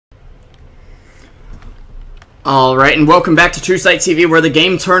Alright, and welcome back to Truesight TV, where the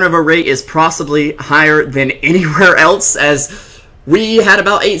game turnover rate is possibly higher than anywhere else, as we had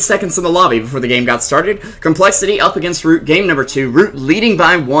about 8 seconds in the lobby before the game got started. Complexity up against Root, game number 2. Root leading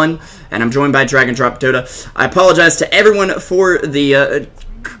by 1, and I'm joined by Dragondrop Dota. I apologize to everyone for the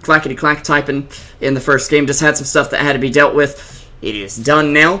clackety-clack typing in the first game. Just had some stuff that had to be dealt with. It is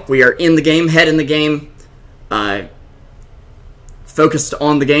done now. We are in the game, head in the game, focused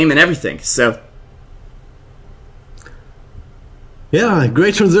on the game and everything, so... Yeah,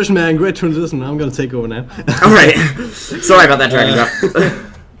 great transition, man. Great transition. I'm gonna take over now. Alright. Sorry about that,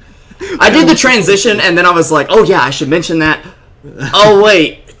 Dragondrop. I did the transition, and then I was like, oh yeah, I should mention that. Oh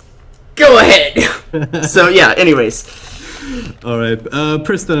wait. Go ahead. So yeah, anyways. Alright,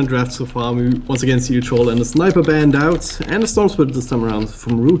 pretty standard draft so far. We once again see a troll and a sniper banned out, and a storm split this time around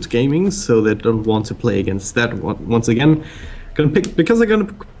from Root Gaming, so they don't want to play against that once again. Because they're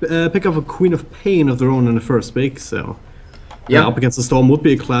gonna pick up a Queen of Pain of their own in the first pick, so... Yeah, up against the Storm would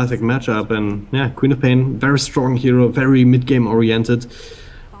be a classic matchup, and yeah, Queen of Pain, very strong hero, very mid-game oriented,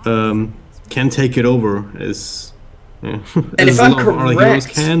 can take it over, as, yeah, and as if a I'm lot of other heroes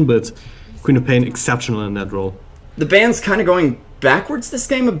correct, can, but Queen of Pain exceptional in that role. The ban's kind of going backwards this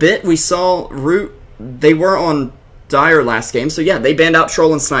game a bit. We saw Root, they were on Dire last game, so yeah, they banned out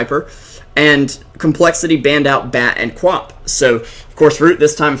Troll and Sniper, and Complexity banned out Bat and Quap. So, of course, Root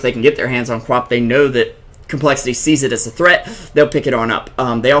this time, if they can get their hands on Quap, they know that Complexity sees it as a threat, they'll pick it on up.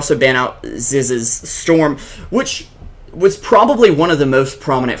 They also ban out Ziz's Storm, which was probably one of the most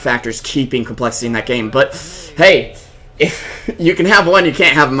prominent factors keeping Complexity in that game. But, hey, if you can have one, you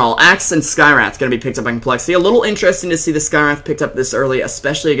can't have them all. Axe and Skywrath going to be picked up by Complexity. A little interesting to see the Skywrath picked up this early,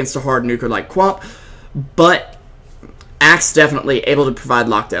 especially against a hard nuker like Quap. But Axe definitely able to provide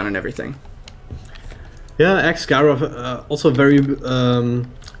lockdown and everything. Yeah, Axe Skywrath, also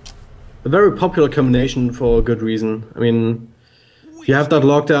a very popular combination for a good reason. I mean, you have that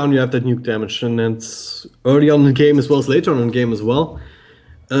lockdown, you have that nuke damage, and it's early on in the game as well as later on in the game as well.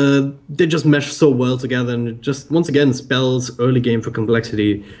 They just mesh so well together, and it just, once again, spells early game for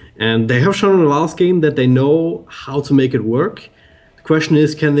Complexity. And they have shown in the last game that they know how to make it work. The question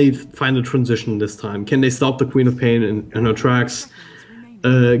is, can they find a transition this time? Can they stop the Queen of Pain in her tracks?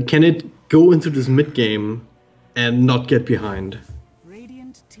 Can it go into this mid-game and not get behind?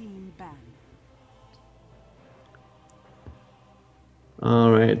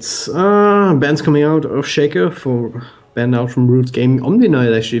 Alright, bands coming out of Shaker for banned out from Root Gaming.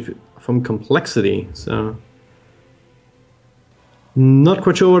 Omni-Knight actually from Complexity, so... Not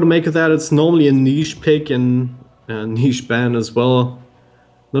quite sure what to make of that. It's normally a niche pick and a niche ban as well.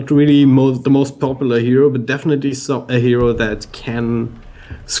 Not really the most popular hero, but definitely a hero that can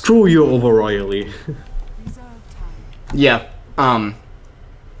screw you over royally. Yeah,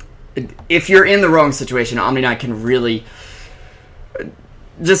 if you're in the wrong situation, Omni-Knight can really...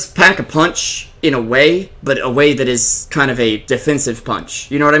 just pack a punch in a way, but a way that is kind of a defensive punch.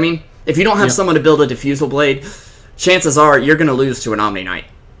 You know what I mean? If you don't have someone to build a diffusal blade, chances are you're going to lose to an Omni-Knight.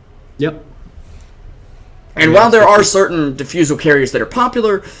 Yep. And while there are certain diffusal carriers that are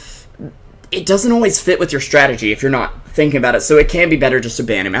popular, it doesn't always fit with your strategy if you're not thinking about it, so it can be better just to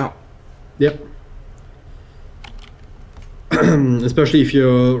ban him out. Yep. Especially if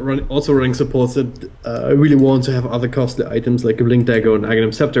you're also running supports that really want to have other costly items like a Blink Dagger and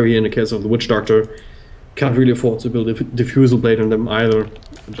Aghanim Scepter here in the case of the Witch Doctor. Can't really afford to build a diffusal blade on them either,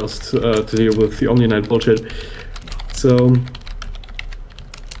 just to deal with the Omni-Knight bullshit. So,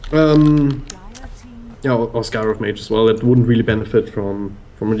 yeah, or Skywrath Mage as well, that wouldn't really benefit from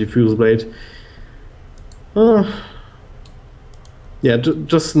a diffusal blade. Yeah,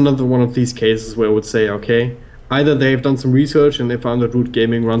 just another one of these cases where I would say, okay, either they've done some research and they found that Root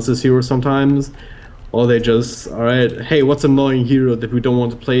Gaming runs this hero sometimes, or they just, alright, hey, what's an annoying hero that we don't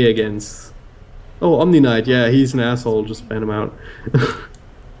want to play against? Oh, Omni-Knight, yeah, he's an asshole, just ban him out.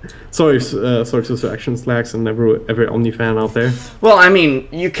 sorry to Action Slacks and every Omni fan out there. Well, I mean,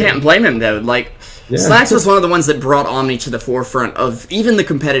 you can't blame him though. Like, yeah. Slacks was one of the ones that brought Omni to the forefront of even the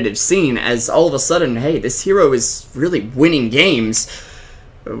competitive scene, as all of a sudden, hey, this hero is really winning games.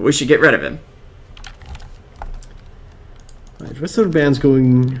 We should get rid of him. Right, rest of the band's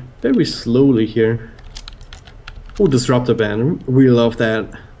going very slowly here. Oh, Disruptor band, really love that.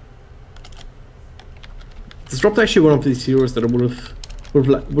 Disruptor actually one of these heroes that I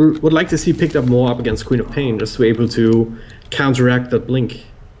would like to see picked up more up against Queen of Pain, just to be able to counteract that blink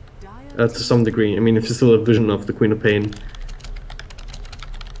to some degree. I mean, if you still have vision of the Queen of Pain.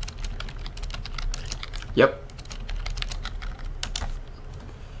 Yep.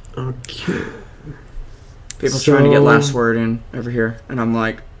 Okay. People trying to get last word in over here, and I'm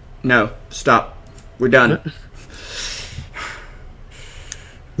like, no, stop. We're done.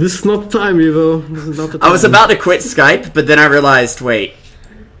 This is not the time, Revo. This is not the time. I was about to quit Skype, but then I realized, wait,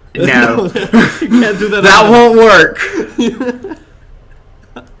 no, You can't do that. that won't work.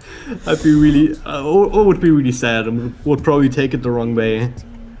 I'd be really, or would be really sad and would probably take it the wrong way.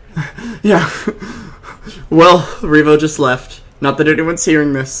 Yeah. Well, Revo just left. Not that anyone's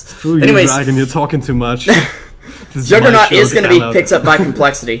hearing this. Screw you, Anyways, Dragon, you're talking too much. Juggernaut is going to be picked up by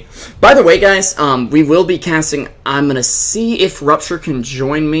Complexity. By the way, guys, we will be casting. I'm going to see if Rupture can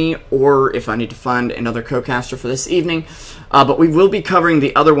join me, or if I need to find another co-caster for this evening. But we will be covering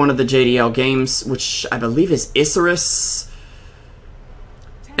the other one of the JDL games, which I believe is Isurus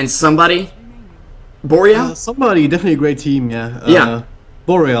and somebody. Boreal? Somebody, definitely a great team, yeah. Yeah.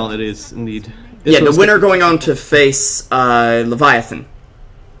 Boreal it is, indeed. Yeah, the winner going on to face Leviathan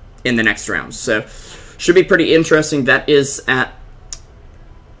in the next round. So, should be pretty interesting. That is at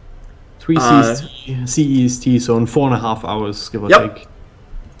 3 CEST, so in 4.5 hours, give or take.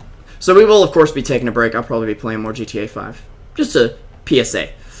 So we will, of course, be taking a break. I'll probably be playing more GTA 5. Just a PSA.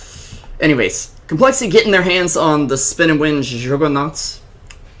 Anyways, Complexity getting their hands on the spin and win Juggernaut.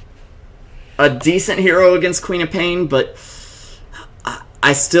 A decent hero against Queen of Pain, but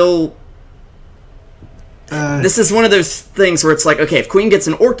I still... this is one of those things where it's like, okay, if Queen gets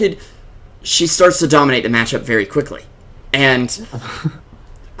an Orchid, she starts to dominate the matchup very quickly. And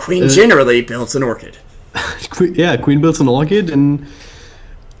Queen generally builds an Orchid. Yeah, Queen builds an Orchid, and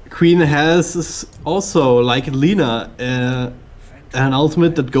Queen has also, like Lina, an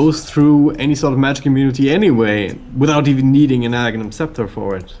ultimate that goes through any sort of magic immunity anyway, without even needing an Aghanim Scepter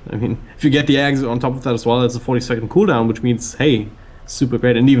for it. I mean, if you get the Ags on top of that as well, it's a 40-second cooldown, which means, hey, super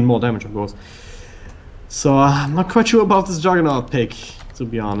great, and even more damage, of course. So, I'm not quite sure about this Juggernaut pick, to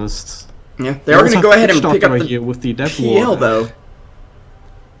be honest. Yeah, they are going to go ahead and pick up right the here with the Death PL, Ward, though.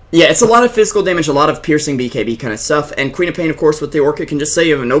 Yeah, it's a lot of physical damage, a lot of piercing BKB kind of stuff, and Queen of Pain, of course, with the Orchid can just say,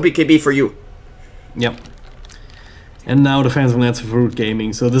 no BKB for you. Yep. And now the Phantom Lancer for Root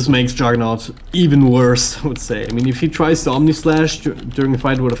Gaming, so this makes Juggernaut even worse, I would say. I mean, if he tries to Omni-Slash during a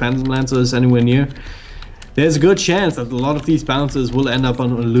fight where the Phantom Lancer is anywhere near, there's a good chance that a lot of these bouncers will end up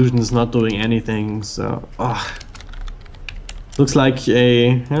on Illusions not doing anything, so... Looks like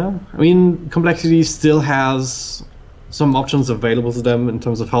I mean, Complexity still has some options available to them in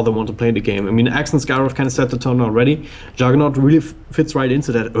terms of how they want to play the game. I mean, Axe and Skyroth kind of set the tone already. Juggernaut really fits right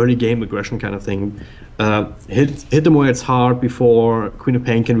into that early game aggression kind of thing. Hit them where it's hard before Queen of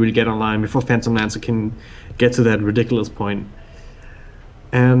Pain can really get online, before Phantom Lancer can get to that ridiculous point.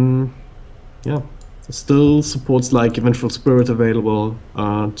 And yeah, still supports like Vengeful Spirit available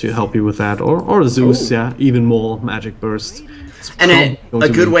to help you with that, or Zeus, yeah, even more magic burst. And a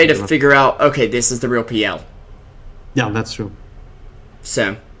good way to figure out, okay, this is the real PL. Yeah, that's true.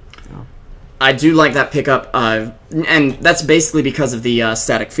 So, I do like that pickup, and that's basically because of the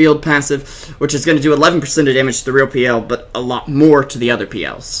Static Field passive, which is going to do 11% of damage to the real PL, but a lot more to the other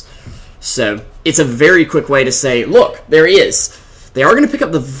PLs. So, it's a very quick way to say, look, there he is. They are going to pick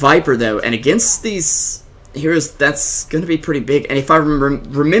up the Viper, though, and against these heroes, that's going to be pretty big. And if I'm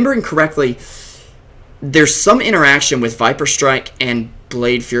remembering correctly, there's some interaction with Viper Strike and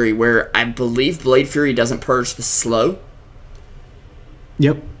Blade Fury where I believe Blade Fury doesn't purge the slow.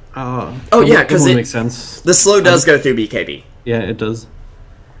 Yep. Oh yeah, because it makes sense. The slow does go through BKB. Yeah, it does.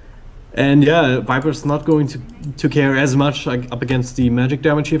 And yeah, Viper's not going to care as much up against the magic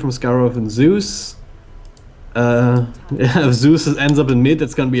damage here from Skyroth and Zeus. If Zeus ends up in mid,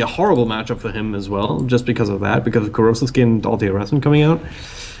 that's going to be a horrible matchup for him as well, just because of that, because of Corrosive Skin and all the harassment coming out.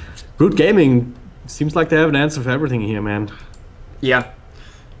 Root Gaming seems like they have an answer for everything here, man. Yeah.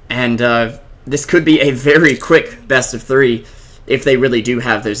 And this could be a very quick best of 3 if they really do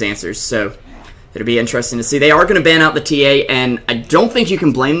have those answers. So it'll be interesting to see. They are going to ban out the TA, and I don't think you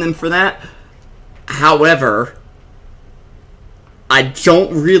can blame them for that. However, I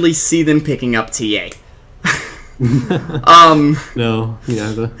don't really see them picking up TA. No,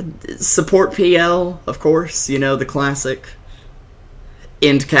 yeah. Support PL, of course, you know, the classic.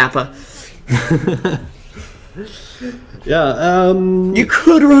 End Kappa. Yeah, you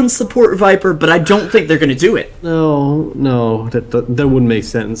could run support Viper, but I don't think they're going to do it. No, that wouldn't make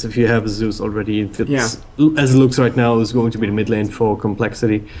sense if you have Zeus already. As it looks right now, is going to be the mid lane for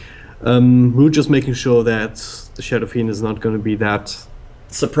Complexity. We're just making sure that the Shadow Fiend is not going to be that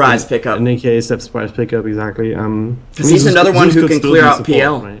surprise pickup. In any case, that surprise pickup, exactly. Because he's another one who can clear out support,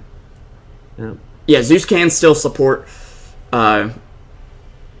 PL. Right? Yeah, Zeus can still support.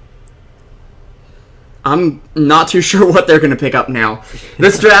 I'm not too sure what they're going to pick up now.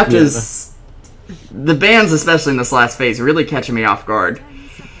 This draft is... The bans, especially in this last phase, really catching me off guard.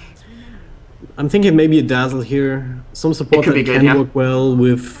 I'm thinking maybe a Dazzle here. Some support could that be good, can yeah. work well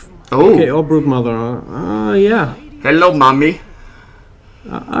with... Oh. Okay, or Broodmother. Yeah. Hello, mommy.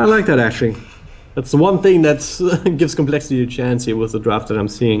 I like that, actually. That's the one thing that gives Complexity a chance here with the draft that I'm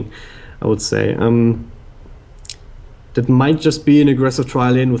seeing, I would say. That might just be an aggressive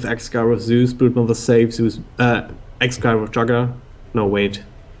trial in with X-Scar with Zeus, Broodmother safe, Zeus, X-Scar with Jugger. No, wait.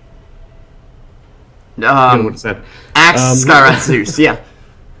 What is that? Axe, Scar, Zeus, yeah.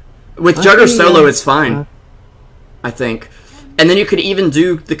 With Jugger solo, it's fine, I think. And then you could even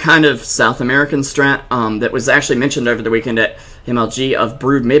do the kind of South American strat that was actually mentioned over the weekend at MLG of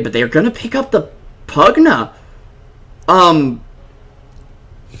Brood mid, but they are going to pick up the Pugna.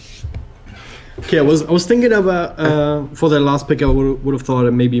 Okay, I was thinking about for their last pick, I would have thought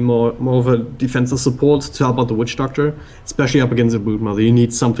it maybe more of a defensive support to help out the Witch Doctor, especially up against the Broodmother. You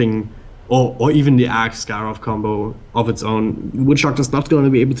need something, or even the Axe Scarab combo of its own. Witch Doctor's not going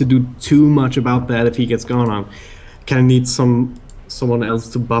to be able to do too much about that if he gets gone on. Kind of need someone else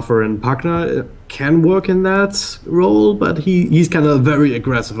to buffer, and Pugna can work in that role, but he's kind of a very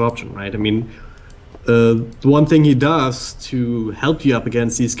aggressive option, right? I mean, the one thing he does to help you up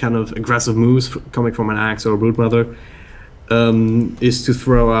against these kind of aggressive moves coming from an Axe or a Broodmother is to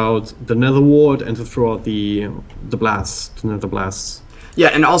throw out the Nether Ward and to throw out the Nether Blasts. Yeah,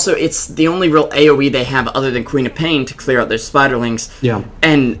 and also it's the only real AoE they have other than Queen of Pain to clear out their Spiderlings. Yeah.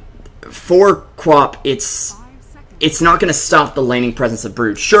 And for Quap, it's not going to stop the laning presence of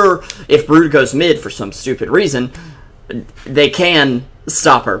Brood. Sure, if Brood goes mid for some stupid reason, they can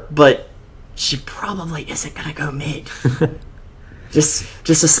stop her, but she probably isn't going to go mid. just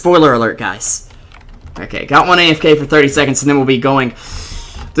a spoiler alert, guys. Okay, got one AFK for 30 seconds, and then we'll be going.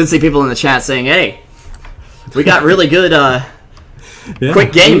 Did see people in the chat saying, hey, we got really good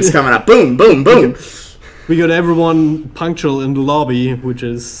quick games coming up. Boom, boom, boom. We got everyone punctual in the lobby, which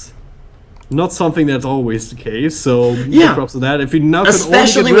is not something that's always the case. So yeah, props to that. If we now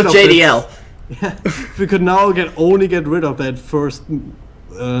especially with JDL. If we could now only get rid of that first,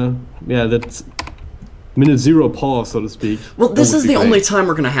 that's minute zero pause, so to speak. Well, this is the only time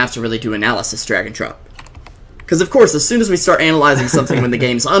we're going to have to really do analysis, Dragondrop. Because, of course, as soon as we start analyzing something when the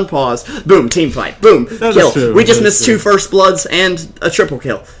game's unpaused, boom, team fight, boom, kill. True, we just missed 2 first bloods and a triple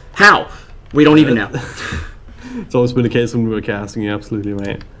kill. How? We don't even know. It's always been the case when we were casting, you're absolutely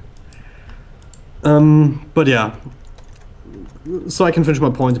right. But yeah. So I can finish my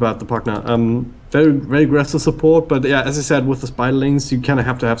point about the Pugna. Very, very aggressive support, but yeah, as I said, with the Spiderlings, you kind of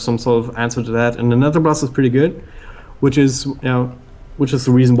have to have some sort of answer to that. And the Nether Blast is pretty good, which is the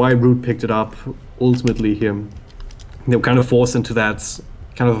reason why Brood picked it up ultimately here. They were kind of forced into that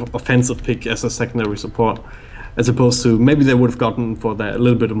kind of offensive pick as a secondary support, as opposed to maybe they would have gotten for that a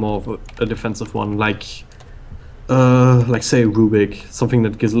little bit more of a defensive one, like say Rubik, something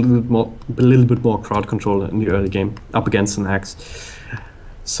that gives a little bit more crowd control in the early game up against an Axe.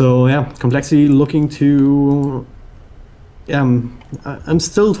 So yeah, Complexity looking to I'm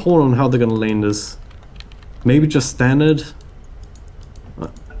still torn on how they're gonna lane this. Maybe just standard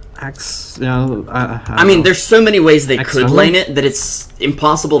Axe. Yeah, I mean, there's so many ways they Axe could jungle? lane it that it's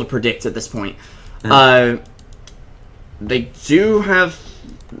impossible to predict at this point. Yeah. They do have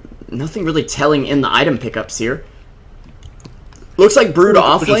nothing really telling in the item pickups here. Looks like Brood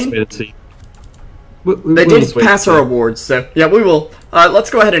off lane. They did pass our awards, so yeah, we will.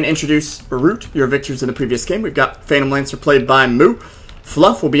 Let's go ahead and introduce Root, your victors in the previous game. We've got Phantom Lancer played by Moo.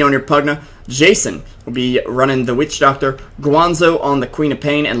 Fluff will be on your Pugna. Jason will be running the Witch Doctor. Guanzo on the Queen of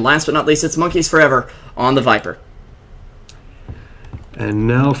Pain. And last but not least, it's Monkeys Forever on the Viper. And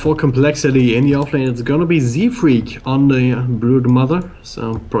now for Complexity in the offlane, it's gonna be Z-Freak on the Broodmother.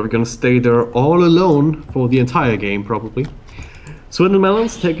 So probably gonna stay there all alone for the entire game, probably. Swindle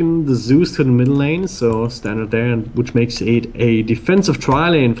Melons taking the Zeus to the middle lane, so standard there, which makes it a defensive tri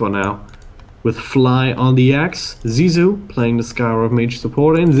lane for now. With Fly on the Axe, Zizu playing the Skyrock Mage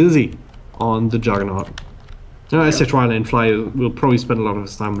support, and Zizzy on the Juggernaut. I say tri lane, Fly will probably spend a lot of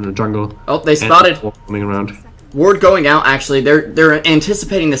his time in the jungle. Oh, they spotted. Coming around. Ward going out, actually. They're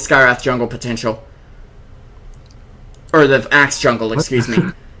anticipating the Skyrath jungle potential. Or the Axe jungle, excuse me.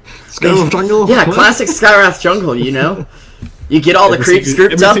 Skyrath jungle? Yeah, classic Skyrath jungle, you know? You get all the creeps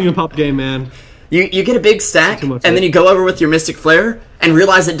grouped up. Every single pop game, man. You get a big stack, and then you go over with your Mystic Flare, and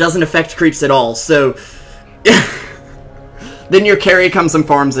realize it doesn't affect creeps at all, so... then your carry comes and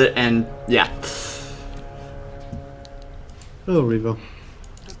farms it, and yeah. Oh, Revo.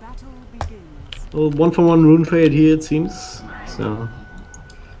 Well, 1-for-1 rune trade here, it seems. So,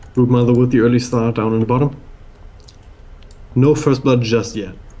 Broodmother with the early start down in the bottom. No first blood just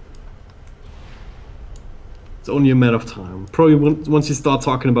yet. It's only a matter of time. Probably once you start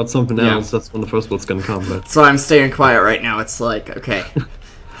talking about something else, that's when the first blood's gonna come. But so I'm staying quiet right now. It's like, okay,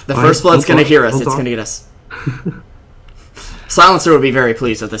 the first blood's gonna hear us. It's gonna get us. Silencer will be very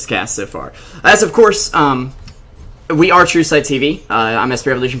pleased with this cast so far. As of course, we are Truesight TV. I'm SP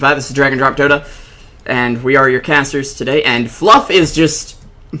Revolution 5. This is Dragondrop Dota, and we are your casters today. And Fluff is just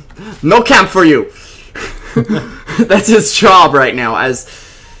no camp for you. That's his job right now. As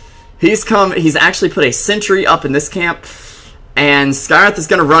he's actually put a sentry up in this camp, and Skywrath is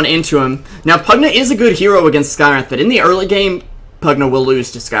going to run into him. Now, Pugna is a good hero against Skywrath, but in the early game, Pugna will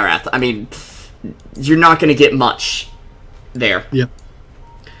lose to Skywrath. I mean, you're not going to get much there. Yeah.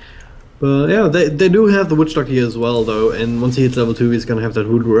 But yeah, they do have the Witch Doctor here as well, though, and once he hits level 2, he's going to have that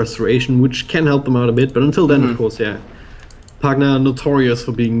Voodoo Restoration, which can help them out a bit, but until then, of course, yeah. Pugna, notorious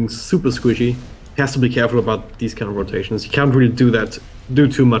for being super squishy. Has to be careful about these kind of rotations. You can't really do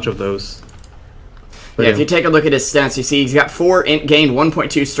too much of those. But yeah, if you take a look at his stats, you see he's got 4 int gain,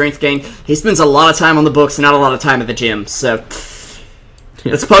 1.2 strength gain. He spends a lot of time on the books, not a lot of time at the gym. So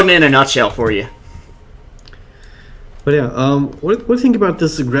that's Pugna in a nutshell for you. But yeah, what do you think about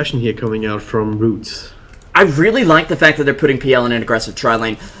this aggression here coming out from Roots? I really like the fact that they're putting PL in an aggressive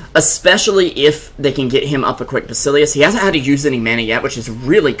tri-lane, especially if they can get him up a quick Basilius. He hasn't had to use any mana yet, which is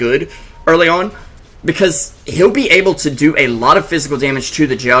really good early on, because he'll be able to do a lot of physical damage to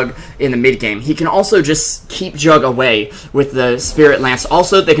the Jug in the mid-game. He can also just keep Jug away with the Spirit Lance.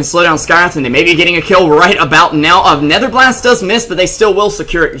 Also, they can slow down Skywrath, and they may be getting a kill right about now. Nether Blast does miss, but they still will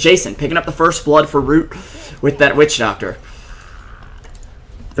secure it. Jason, picking up the first blood for Root with that Witch Doctor.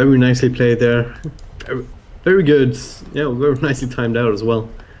 Very nicely played there. Very good. Yeah, very nicely timed out as well.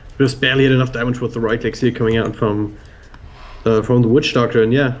 Just barely had enough damage with the right clicks here coming out from the Witch Doctor.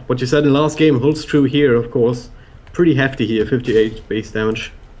 And yeah, what you said in the last game holds true here, of course. Pretty hefty here, 58 base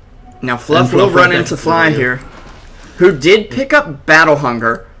damage. Now Fluff will run into Fly here, who did pick up Battle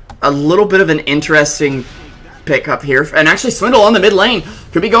Hunger. A little bit of an interesting pickup here. And actually Swindle on the mid lane.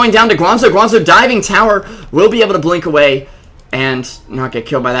 Could be going down to Guanzo. Guanzo diving tower. Will be able to blink away and not get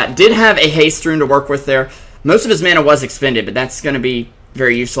killed by that. Did have a haste rune to work with there. Most of his mana was expended, but that's going to be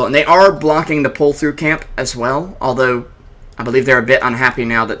very useful. And they are blocking the pull-through camp as well, although I believe they're a bit unhappy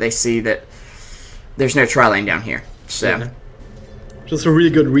now that they see that there's no tri-lane down here. So, yeah. Just a really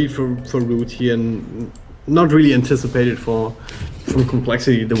good read for Root here, and not really anticipated from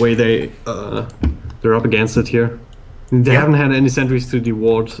complexity the way they're up against it here. They haven't had any sentries to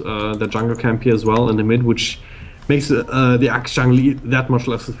deward the jungle camp here as well in the mid, which makes the Axe jungle that much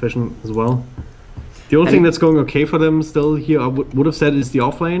less efficient as well. The only thing that's going okay for them still here, I would have said, is the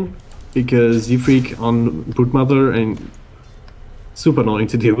offlane, because Freak on Broodmother and super annoying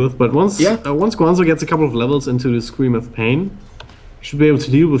to deal with. But once Guanzo gets a couple of levels into the Scream of Pain, you should be able to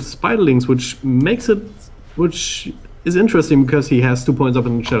deal with Spiderlings, which is interesting because he has 2 points up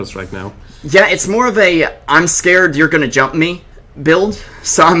in the Shadow Strike now. Yeah, it's more of a I'm scared you're gonna jump me build,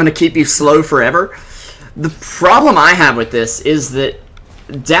 so I'm gonna keep you slow forever. The problem I have with this is that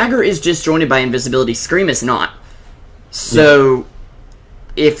Dagger is disjointed by invisibility. Scream is not. So,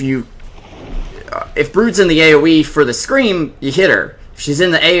 if Brood's in the AoE for the Scream, you hit her. If she's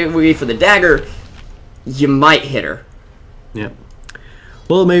in the AoE for the Dagger, you might hit her. Yeah.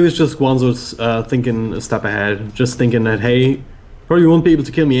 Well, maybe it's just Guanzo's thinking a step ahead. Just thinking that, hey, probably won't be able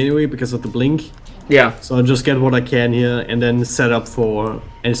to kill me anyway because of the blink. Yeah. So I'll just get what I can here and then set up for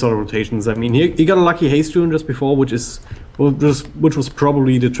any sort of rotations. I mean, he got a lucky haste rune just before, which was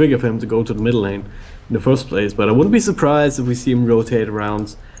probably the trigger for him to go to the middle lane in the first place. But I wouldn't be surprised if we see him rotate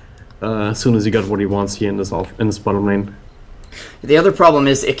around as soon as he got what he wants here in this bottom lane. The other problem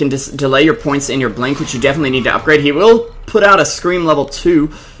is it can delay your points in your blink, which you definitely need to upgrade. He will put out a Scream level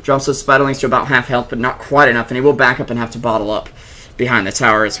 2, drops those Spiderlings to about half health, but not quite enough, and he will back up and have to bottle up behind the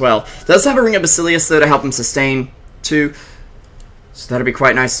tower as well. Does have a Ring of Basilius, though, to help him sustain, too. So that'll be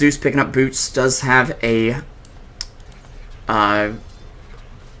quite nice. Zeus picking up boots does have a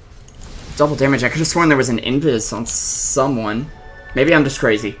double damage. I could have sworn there was an invis on someone. Maybe I'm just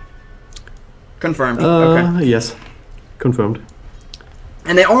crazy. Confirmed. Okay. Yes. Confirmed.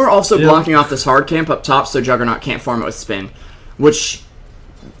 And they are also blocking off this hard camp up top so Juggernaut can't farm it with spin, which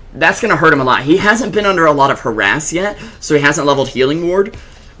that's going to hurt him a lot. He hasn't been under a lot of harass yet, so he hasn't leveled Healing Ward,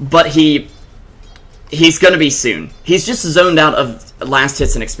 but he's going to be soon. He's just zoned out of last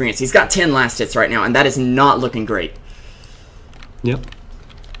hits and experience. He's got 10 last hits right now, and that is not looking great. Yep.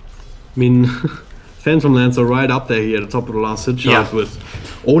 I mean, Phantom Lance are right up there here at the top of the last hit chart with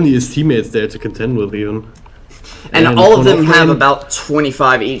only his teammates there to contend with even. And all of them have about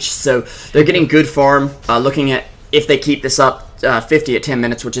 25 each, so they're getting good farm. Looking at if they keep this up 50 at 10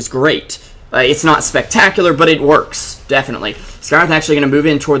 minutes, which is great. It's not spectacular, but it works, definitely. Skywrath actually going to move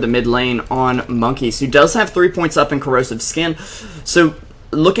in toward the mid lane on Monkeys, who does have 3 points up in Corrosive Skin. So,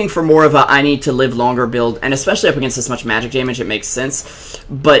 looking for more of a I need to live longer build, and especially up against this much magic damage, it makes sense.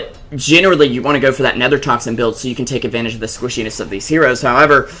 But generally, you want to go for that Nether Toxin build so you can take advantage of the squishiness of these heroes.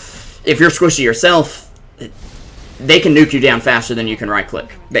 However, if you're squishy yourself, they can nuke you down faster than you can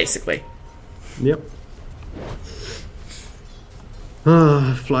right-click, basically. Yep.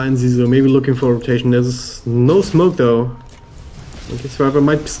 Flying Zizo, maybe looking for rotation. There's no smoke though. Okay, Survivor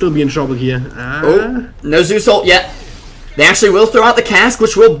might still be in trouble here. Oh, no Zeus ult yet. They actually will throw out the cask,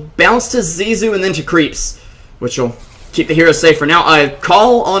 which will bounce to Zizu and then to Creeps, which will keep the heroes safe for now.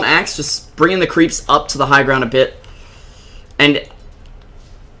 coL on Axe, just bringing the Creeps up to the high ground a bit. And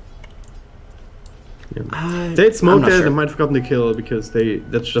they'd smoke there, they might have gotten the kill because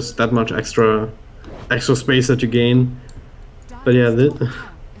that's just that much extra space that you gain. But yeah,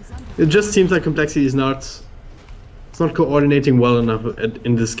 it just seems like Complexity is not coordinating well enough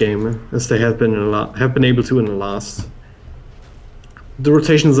in this game as they have been able to in the last. The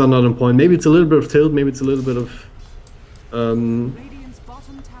rotations are not on point. Maybe it's a little bit of tilt. Maybe it's a little bit of a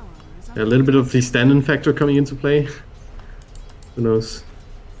little bit of the stand-in factor coming into play. Who knows?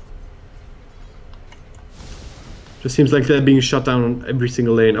 Just seems like they're being shut down on every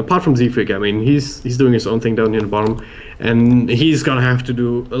single lane, apart from Z-Freak. I mean, he's doing his own thing down here in the bottom, and he's gonna have to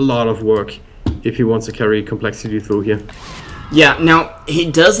do a lot of work if he wants to carry Complexity through here. Yeah, now, he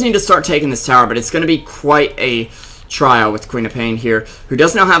does need to start taking this tower, but it's going to be quite a trial with Queen of Pain here, who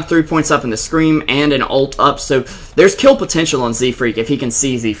does now have 3 points up in the Scream and an ult up, so there's kill potential on Z-Freak if he can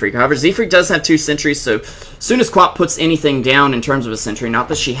see Z-Freak. However, Z-Freak does have 2 sentries, so as soon as Quap puts anything down in terms of a sentry, not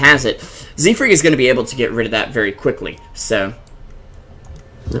that she has it, Z-Freak is going to be able to get rid of that very quickly. So,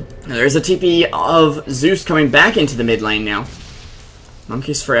 there's a TP of Zeus coming back into the mid lane now.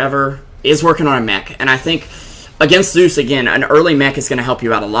 Monkeys Forever is working on a mech, and I think against Zeus, again, an early mech is going to help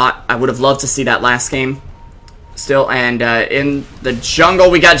you out a lot. I would have loved to see that last game still, and in the jungle,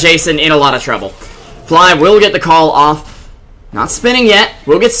 we got Jason in a lot of trouble. Fly will get the call off. Not spinning yet.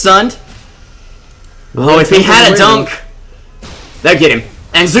 Will get stunned. Oh, if he had a dunk, they'll get him.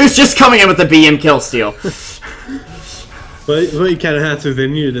 And Zeus just coming in with the BM kill steal. Well, you kind of had to. They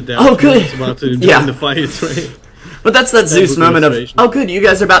knew that. Oh, good. About to join the fight, right? But that's that Zeus moment of, oh, good, you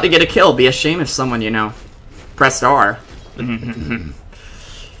guys are about to get a kill. Be a shame if someone, pressed R.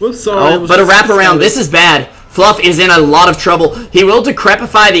 Well, sorry. Oh, but a wraparound. This is bad. Fluff is in a lot of trouble. He will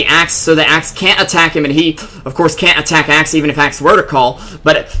decrepify the Axe so the Axe can't attack him, and he, of course, can't attack Axe even if Axe were to call.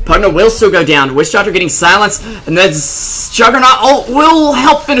 But Pugna will still go down. Witch Doctor getting silenced, and then Juggernaut will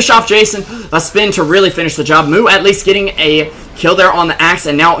help finish off Jason. A spin to really finish the job. Moo at least getting a kill there on the Axe,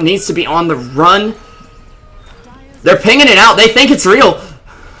 and now it needs to be on the run. They're pinging it out. They think it's real.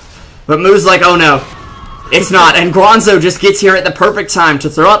 But Moo's like, oh no, it's not. And Guanzo just gets here at the perfect time to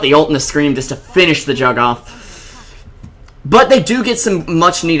throw out the ult and the Scream just to finish the jug off. But they do get some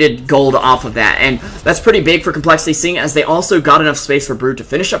much-needed gold off of that, and that's pretty big for Complexity, seeing as they also got enough space for Brood to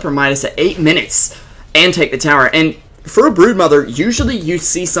finish up her Midas at 8 minutes and take the tower. And for a Brood Mother, usually you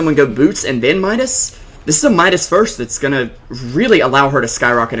see someone go Boots and then Midas. This is a Midas first that's going to really allow her to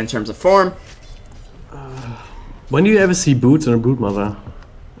skyrocket in terms of farm. When do you ever see Boots and a Brood Mother?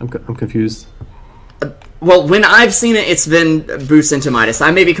 I'm confused. Well, when I've seen it, it's been Boots into Midas.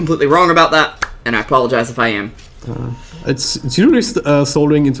 I may be completely wrong about that, and I apologize if I am. It's usually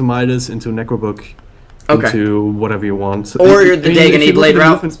soldering into Midas, into Necrobook, into whatever you want. Or the Dagony Blade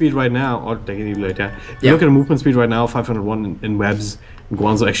route. Movement speed right now, or Dagony Blade, yeah. If you look at the movement speed right now, 501 in webs, and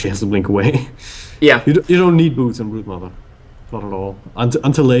Guanzo actually has to blink away. Yeah. You don't need Boots and Brood Mother. Not at all.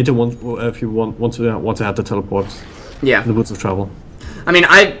 Until later, if you want to add the teleport. Yeah. The Boots of Travel. I mean,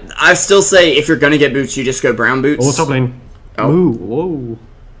 I still say if you're gonna get Boots, you just go Brown Boots. Oh, top lane. Oh. Ooh, whoa.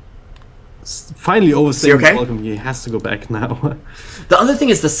 Finally overstaying okay? welcome. He has to go back now. The other thing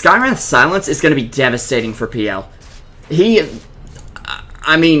is the Skywrath silence is going to be devastating for PL.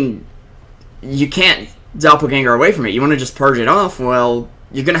 I mean, you can't doppelganger away from it. You want to just purge it off, well,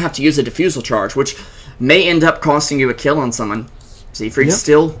 you're going to have to use a diffusal charge, which may end up costing you a kill on someone. Z-Freak's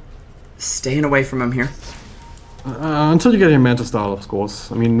still staying away from him here. Until you get your Manta style, of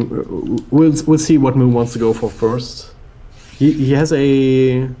course. I mean, we'll see what Moo wants to go for first. He has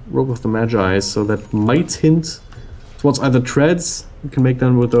a Robe of the Magi, so that might hint towards either treads, you can make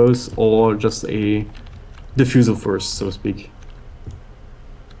them with those, or just a diffusal first, so to speak.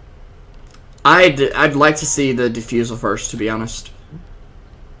 I'd like to see the diffusal first, to be honest.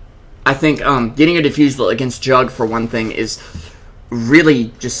 I think getting a diffusal against Jug, for one thing, is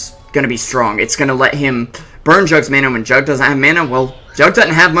really just going to be strong. It's going to let him burn Jug's mana when Jug doesn't have mana. Well, Jug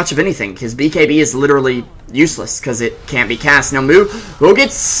doesn't have much of anything. His BKB is literally useless because it can't be cast. Now Moo will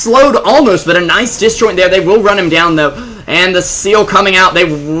get slowed almost, but a nice disjoint there. They will run him down though. And the seal coming out, they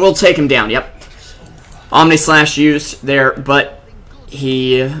will take him down. Yep. Omni Slash used there, but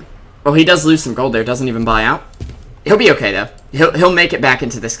he does lose some gold there. Doesn't even buy out. He'll be okay though. He'll make it back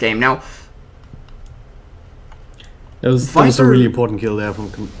into this game. Now that was a really important kill there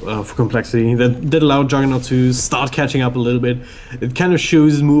for Complexity. That did allow Juggernaut to start catching up a little bit. It kind of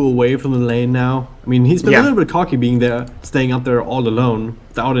shows Moo away from the lane now. I mean, he's been a little bit cocky being there, staying up there all alone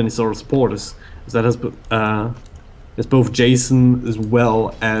without any sort of support. As that has both Jason as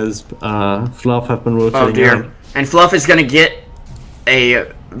well as Fluff have been rotating. Oh dear! Out. And Fluff is going to get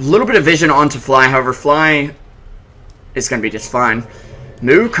a little bit of vision onto Fly. However, Fly is going to be just fine.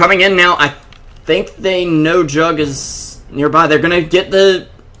 Moo coming in now. I think they know Jug is nearby. They're going to get the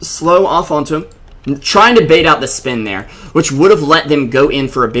slow off onto him. Trying to bait out the spin there, which would have let them go in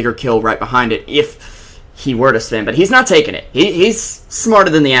for a bigger kill right behind it if he were to spin. But he's not taking it. He's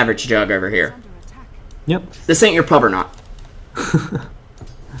smarter than the average Jug over here. Yep. This ain't your pub or not.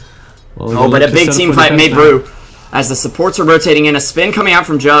 Well, but a big team fight made brew as the supports are rotating in. A spin coming out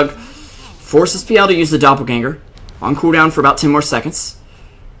from Jug. Forces PL to use the Doppelganger. On cooldown for about 10 more seconds.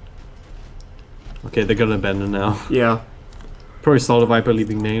 Okay, they're gonna abandon now. Yeah. Probably saw the Viper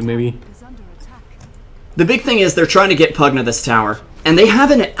leaving lane, maybe. The big thing is they're trying to get Pugna this tower. And they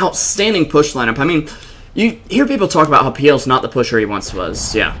have an outstanding push lineup. I mean, you hear people talk about how PL's not the pusher he once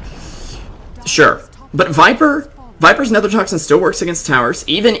was. Yeah. Sure. But Viper's Nether Toxin still works against towers.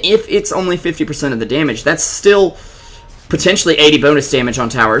 Even if it's only 50% of the damage, that's still potentially 80 bonus damage on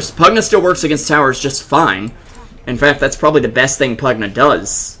towers. Pugna still works against towers just fine. In fact, that's probably the best thing Pugna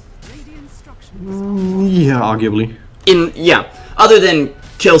does. Yeah, arguably. Other than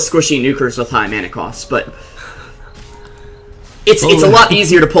kill squishy nukers with high mana costs, but it's a lot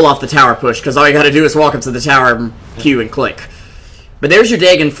easier to pull off the tower push because all you got to do is walk up to the tower and Q and click. But there's your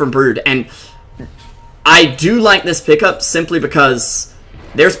Dagon from Brood, and I do like this pickup simply because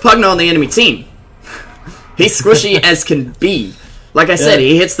there's Pugna on the enemy team. He's squishy as can be. Like I said,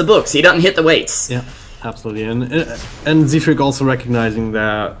 he hits the books. He doesn't hit the weights. Yeah. Absolutely, and Zefric also recognizing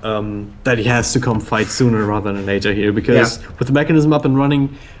that that he has to come fight sooner rather than later here, because with the mechanism up and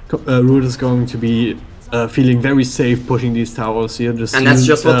running, Root is going to be feeling very safe pushing these towers here, and that's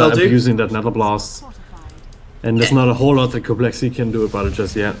just what they'll do, using that Nether Blast. And there's not a whole lot that Complexity can do about it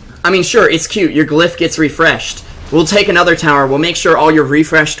just yet. I mean, sure, it's cute. Your glyph gets refreshed. We'll take another tower. We'll make sure all your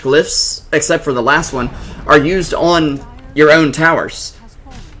refreshed glyphs, except for the last one, are used on your own towers.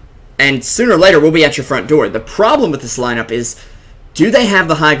 And sooner or later, we'll be at your front door. The problem with this lineup is, do they have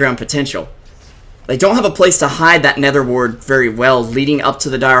the high ground potential? They don't have a place to hide that Nether Ward very well leading up to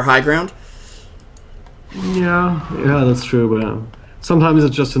the Dire High Ground. Yeah, that's true, but sometimes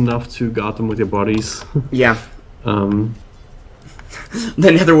it's just enough to guard them with your bodies. Yeah. The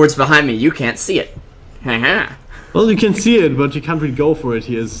Nether Ward's behind me. You can't see it. Well, you can see it, but you can't really go for it.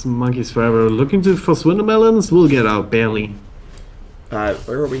 Here's Monkeys Forever. Looking for Swindle Melons? We'll get out, barely. Where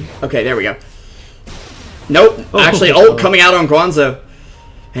are we? Okay, there we go. Nope. Actually, ult coming out on Guanzo.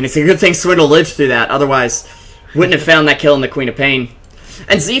 And it's a good thing Swindle lived through that. Otherwise, wouldn't have found that kill in the Queen of Pain.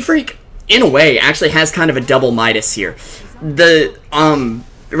 And Z-Freak, in a way, actually has kind of a double Midas here. The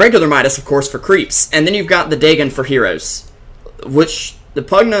regular Midas, of course, for creeps. And then you've got the Dagon for heroes. Which, the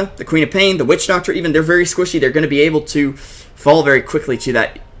Pugna, the Queen of Pain, the Witch Doctor, even, they're very squishy. They're going to be able to fall very quickly to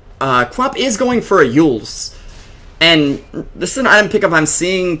that. Quap is going for a Yules. And this is an item pickup I'm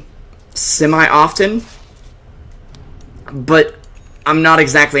seeing semi-often, but I'm not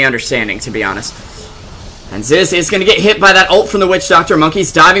exactly understanding, to be honest. And Ziz is going to get hit by that ult from the Witch Doctor.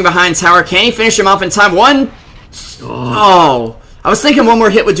 Monkey's diving behind tower. Can he finish him off in time? Oh. I was thinking one more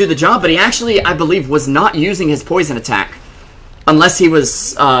hit would do the job, but he actually, I believe, was not using his poison attack. Unless he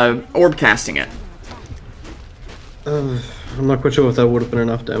was orb casting it. I'm not quite sure if that would have been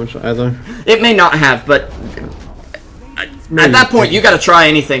enough damage either. It may not have, but at that point, you got to try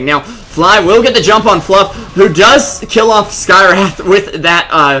anything. Now, Fly will get the jump on Fluff, who does kill off Skywrath with that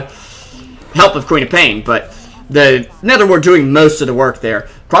help of Queen of Pain, but the Nether Ward doing most of the work there.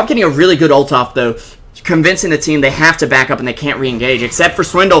 Crop getting a really good ult off, though, convincing the team they have to back up and they can't re-engage, except for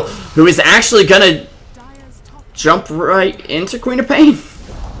Swindle, who is actually going to jump right into Queen of Pain.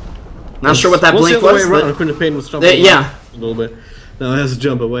 Not sure what that blink was, but Queen of Pain was jumping a little bit. Now it has to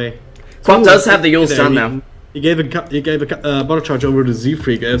jump away. Quap does have the Yules done now. He gave a bottle charge over to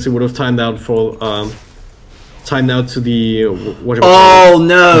Z-Freak, as he would have timed out for to the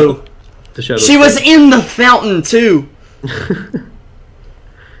no! The shadow. She was in the fountain too.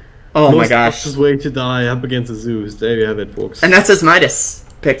 Oh my gosh. Most way to die up against a Zeus. There you have it, folks. And that's his Midas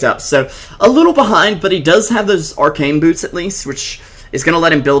picked up. So, a little behind, but he does have those arcane boots at least, which is going to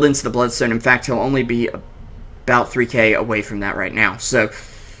let him build into the Bloodstone. In fact, he'll only be about 3k away from that right now. So,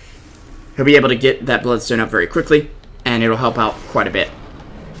 he'll be able to get that Bloodstone up very quickly, and it'll help out quite a bit.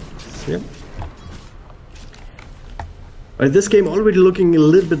 Yep. This game already looking a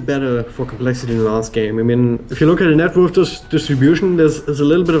little bit better for complexity than the last game. I mean, if you look at the net worth distribution, there's a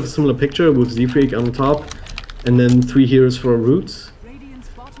little bit of a similar picture with Z-Freak on the top, and then 3 heroes for Roots.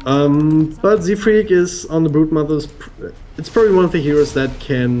 But Z-Freak is on the Brood Mothers. It's probably one of the heroes that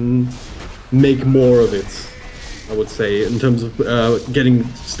can make more of it, I would say, in terms of getting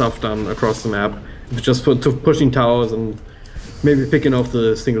stuff done across the map. If it's just pushing towers and maybe picking off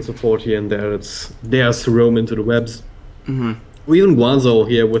the single support here and there, it's theirs to roam into the webs. Or even Guanzo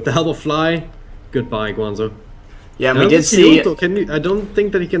here with the help of Fly. Goodbye, Guanzo. Yeah, we did see. I don't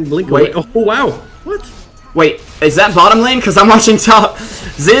think that he can blink away. Oh wow! What? Wait, is that bottom lane? Because I'm watching top.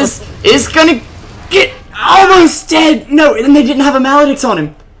 Ziz is gonna get almost dead. No, and they didn't have a Maledict on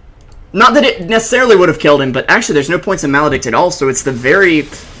him. Not that it necessarily would have killed him, but actually there's no points in Maledict at all. So it's the very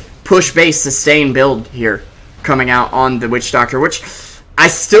push-based sustain build here coming out on the Witch Doctor, which I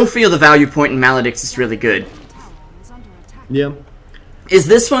still feel the value point in Maledict is really good. Yeah. Is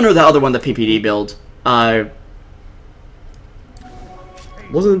this one or the other one the PPD build? Wasn't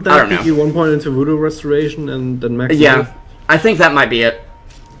that PPD 1 point into Voodoo Restoration and then Max? Yeah, I think that might be it.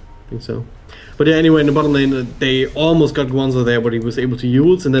 I think so. But yeah, anyway, in the bottom lane, they almost got Guanzo there, but he was able to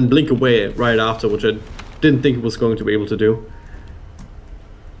use and then blink away right after, which I didn't think he was going to be able to do.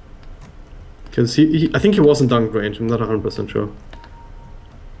 Because I think he was in dunk range, I'm not 100% sure.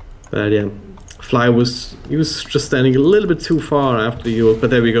 But yeah. Fly was just standing a little bit too far after the ult,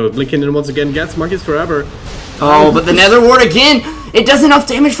 but there we go. Blinking in once again, gets Monkeys Forever. Oh, but the Nether Ward again! It does enough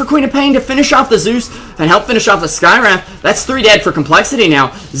damage for Queen of Pain to finish off the Zeus and help finish off the Skywrath. That's 3 dead for Complexity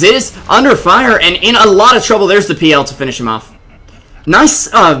now. Ziz under fire and in a lot of trouble. There's the PL to finish him off.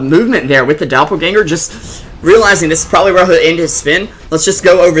 Nice movement there with the Doppelganger, just realizing this is probably where he'll end his spin. Let's just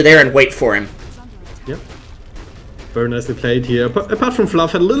go over there and wait for him. Yep. Very nicely played here. Apart from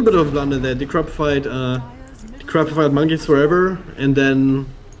Fluff, had a little bit of a blunder there. Decrapified Monkeys Forever, and then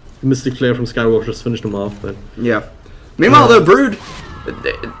the Mystic Flare from Skywalker just finished him off. But yeah. Meanwhile, though, Brood,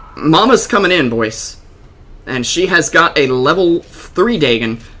 Mama's coming in, boys. And she has got a level 3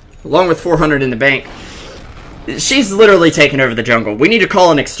 Dagon, along with 400 in the bank. She's literally taken over the jungle. We need to call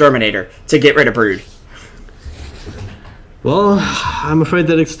an exterminator to get rid of Brood. Well, I'm afraid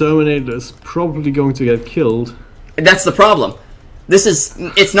that exterminator is probably going to get killed. That's the problem.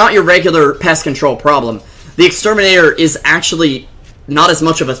 It's not your regular pest control problem. The exterminator is actually not as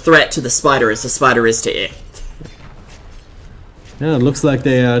much of a threat to the spider as the spider is to it. Yeah, it looks like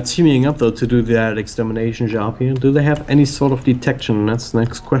they are teaming up though to do that extermination job here. Do they have any sort of detection? That's the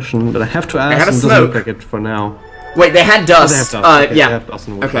next question that I have to ask. They had a and smoke. doesn't look like it for now. Wait, they had dust. Oh, they have dust. Okay, yeah. they have dust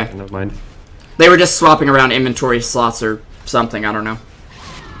in the okay. Never mind. They were just swapping around inventory slots or something. I don't know.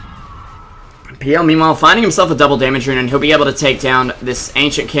 PL, meanwhile, finding himself a double damage rune, and he'll be able to take down this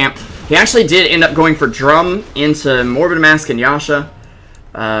ancient camp. He actually did end up going for Drum into Morbid Mask and Yasha.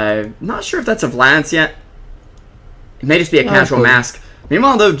 Not sure if that's a Vlad's yet. It may just be a casual mask.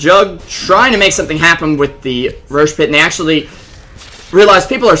 Meanwhile, though, Jug trying to make something happen with the Roche Pit, and they actually realize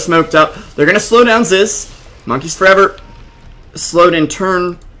people are smoked up. They're going to slow down Ziz. Monkeys Forever slowed in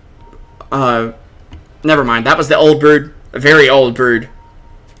turn. Never mind. That was the old Brood. A very old Brood.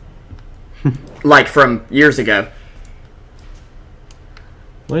 Like from years ago.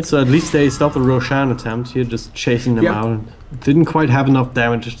 Right, so at least they stopped the Roshan attempt here, just chasing them out. Didn't quite have enough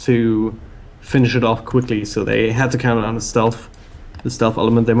damage to finish it off quickly, so they had to count on the stealth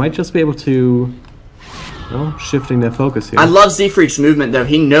element. They might just be able to, shifting their focus here. I love Z-Freak's movement, though.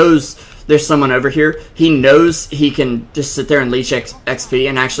 He knows there's someone over here. He knows he can just sit there and leech XP,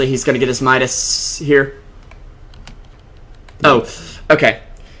 and actually he's going to get his Midas here. Oh, okay.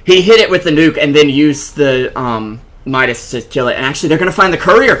 He hit it with the nuke and then used the Midas to kill it. And actually, they're going to find the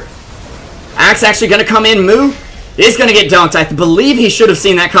courier. Axe actually going to come in. Moo is going to get dunked. I believe he should have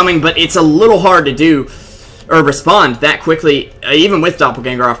seen that coming, but it's a little hard to do or respond that quickly, even with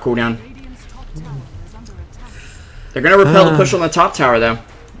Doppelganger off cooldown. They're going to repel the push on the top tower, though.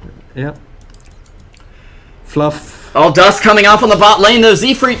 Yep. Fluff. All dust coming off on the bot lane, though.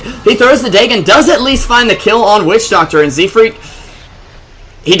 Z-Freak, he throws the Dagon, does at least find the kill on Witch Doctor, and Z-Freak,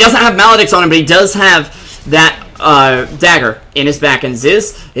 he doesn't have Maledicts on him, but he does have that dagger in his back. And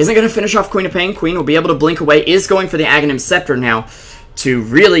Ziz isn't going to finish off Queen of Pain. Queen will be able to blink away, is going for the Aghanim Scepter now to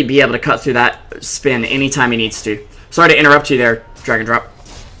really be able to cut through that spin anytime he needs to. Sorry to interrupt you there, Dragondrop.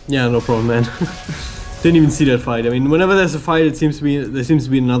 Yeah, no problem, man. Didn't even see that fight. I mean, whenever there's a fight, there seems to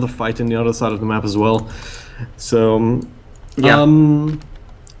be another fight on the other side of the map as well. So, yeah.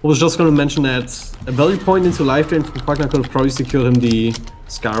 I was just going to mention that a value point into life drain from Pugna could have probably secured him the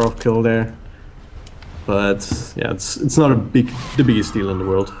Scarov kill there. But yeah, it's not the biggest deal in the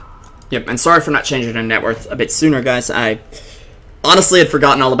world. Yep, and sorry for not changing our net worth a bit sooner, guys. I honestly had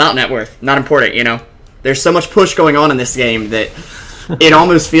forgotten all about net worth. Not important, you know. There's so much push going on in this game that it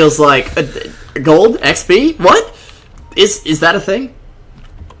almost feels like gold XP. What is that a thing?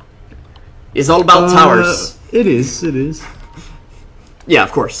 It's all about towers. It is. It is. Yeah,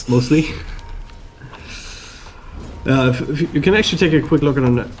 of course. Mostly. If you can actually take a quick look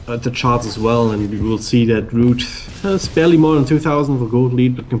at the charts as well, and you will see that Root has barely more than 2,000 for gold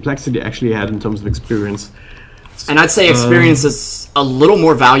lead, but Complexity actually had in terms of experience. And I'd say experience is a little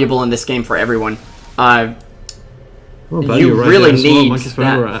more valuable in this game for everyone. Well, you right really well, need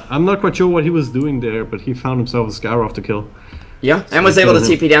that. I'm not quite sure what he was doing there, but he found himself a Scar off the kill. Yeah, and was able to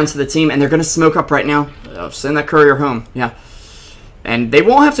TP down to the team, and they're going to smoke up right now. Send that courier home, yeah. And they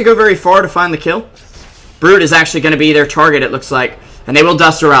won't have to go very far to find the kill. Brood is actually going to be their target, it looks like. And they will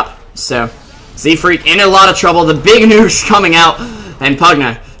dust her up. So, Z-Freak in a lot of trouble. The big news coming out. And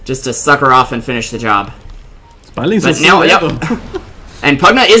Pugna just to suck her off and finish the job. But now, yep. And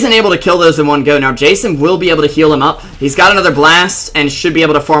Pugna isn't able to kill those in one go. Now, Jason will be able to heal him up. He's got another blast and should be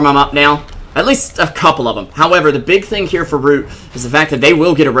able to farm him up now. At least a couple of them. However, the big thing here for Root is the fact that they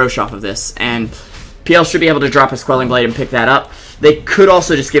will get a Roche off of this. And PL should be able to drop his Quelling Blade and pick that up. They could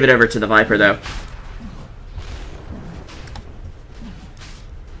also just give it over to the Viper, though.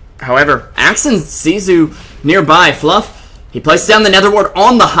 However, Axe and Zizu nearby. Fluff, he places down the Nether Ward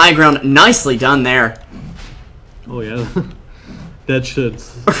on the high ground. Nicely done there. Oh, yeah. That should...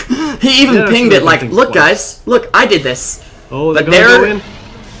 He even pinged it like, look, guys. Look, I did this. Oh, but they're gonna go in.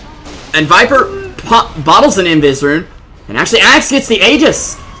 And Viper bottles an Invis rune. And actually, Axe gets the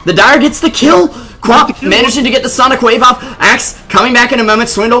Aegis. The Dire gets the kill. Quap managing to get the Sonic Wave off. Axe coming back in a moment.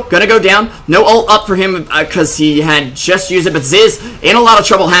 Swindle gonna go down. No ult up for him because he had just used it. But Ziz in a lot of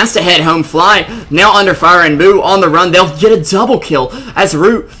trouble. Has to head home. Fly now under fire and Moo on the run. They'll get a double kill as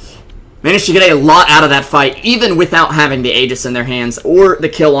Root managed to get a lot out of that fight, even without having the Aegis in their hands or the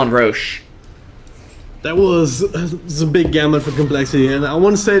kill on Roche. That was a big gamut for Complexity, and I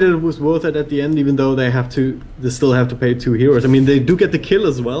want to say that it was worth it at the end, even though they still have to pay 2 heroes. I mean, they do get the kill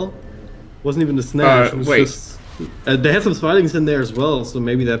as well. Wasn't even a snatch. It was just they had some Spidings in there as well, so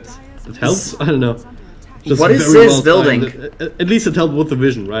maybe that helps. I don't know. Just what is Ziz building? At least it helped with the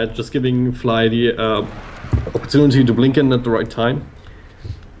vision, right? Just giving Fly the opportunity to blink in at the right time.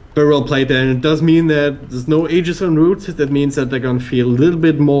 Very well played there, and it does mean that there's no Aegis on Root. That means that they're gonna feel a little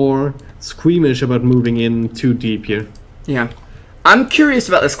bit more squeamish about moving in too deep here. Yeah. I'm curious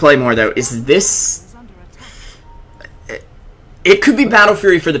about this Claymore, though. Is this... It could be Battle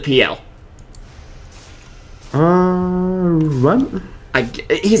Fury for the PL. Run?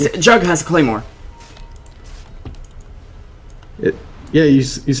 Jug has a Claymore. Yeah, you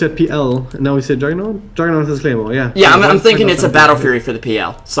said PL, and now we said Juggernaut? Juggernaut has Claymore, yeah. Yeah, I'm thinking it's a Battle Fury for the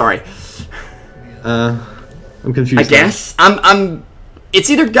PL. Sorry. I'm confused. I guess. It's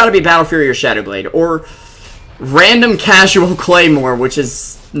either got to be Battle Fury or Shadowblade, or random casual Claymore, which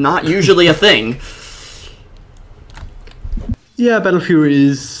is not usually a thing. Yeah, Battle Fury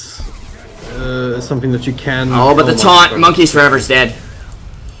is something that you can... Oh, but the taunt, Monkeys Forever's dead.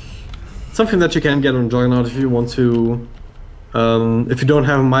 Something that you can get on Juggernaut if you want to... if you don't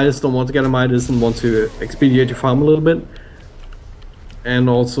have a Midas, don't want to get a Midas, and want to expedite your farm a little bit. And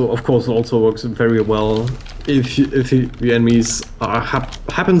also, of course, it also works very well if your enemies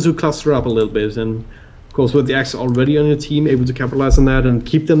happen to cluster up a little bit. And of course, with the Axe already on your team, able to capitalize on that and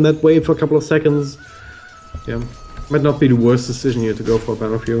keep them that way for a couple of seconds, yeah, might not be the worst decision here to go for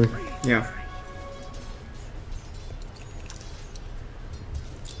Battle Fury. Yeah.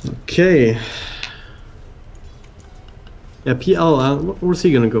 Okay. Yeah, PL, what's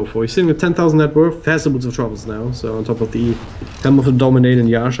he gonna go for? He's sitting with 10,000 net worth, has a bit of troubles now, so on top of the Helm of the Dominate and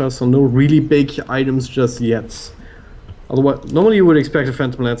Yasha, so no really big items just yet. Otherwise, normally you would expect a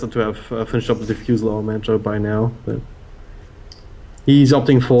Phantom Lancer to have finished up the Diffuse Law Manta by now, but he's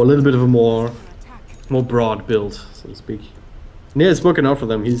opting for a little bit of a more broad build, so to speak. And yeah, it's working out for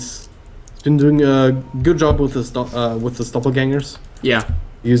them. He's been doing a good job with the Doppelgangers. Yeah.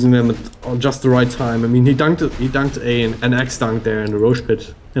 Using them at just the right time. I mean, he dunked an Axe dunk there in the Roche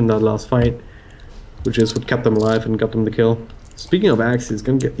pit in that last fight, which is what kept them alive and got them the kill. Speaking of Axe, he's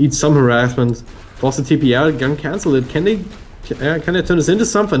gonna eat some harassment. Force the TP out, gonna cancel it. Can they turn this into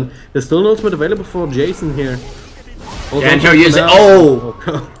something? There's still an ultimate available for Jason here. And he'll use it.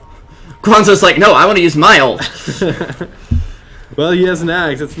 Oh! Guanzo's like, no, I want to use my ult. Well, he has an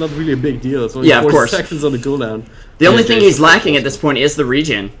axe. It's not really a big deal. It's only Yeah, of 40 course. seconds on the cooldown. The only thing he's lacking at this point is the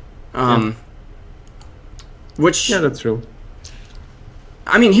regen. Which... Yeah, that's true.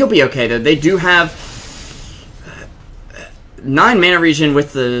 I mean, he'll be okay, though. They do have 9 mana regen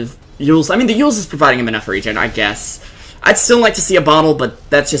with the Yules. I mean, the Yules is providing him enough regen, I guess. I'd still like to see a bottle, but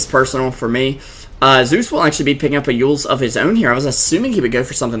that's just personal for me. Zeus will actually be picking up a Yules of his own here. I was assuming he would go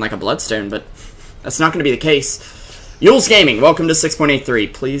for something like a Bloodstone, but that's not going to be the case. Yules Gaming, welcome to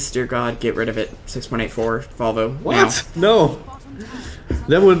 6.83. Please, dear God, get rid of it. 6.84, Volvo. What? No.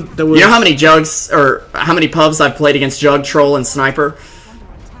 That would. You know how many jugs, or how many pubs I've played against Jug, Troll, and Sniper?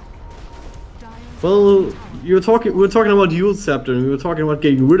 Well, we were talking about Yule Scepter, and we were talking about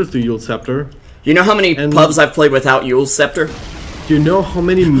getting rid of the Yule Scepter. You know how many pubs I've played without Yule's Scepter? Do you know how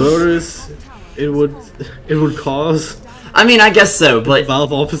many murders it would cause? I mean, I guess so, but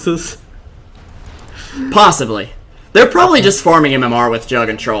Valve offices? Possibly. They're probably just farming MMR with Jug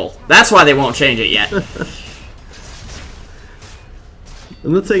and Troll. That's why they won't change it yet.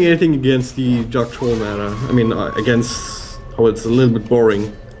 I'm not saying anything against the Jug Troll meta. I mean, against how it's a little bit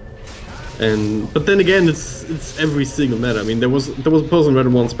boring. But then again, it's every single meta. I mean, there was a post on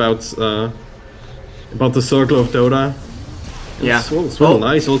Reddit once about the Circle of Dota. Yeah. It's well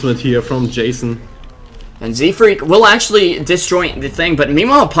nice ultimate here from Jason. And Z-Freak will actually disjoint the thing, but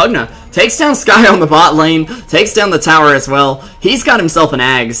meanwhile Pugna takes down Sky on the bot lane, takes down the tower as well. He's got himself an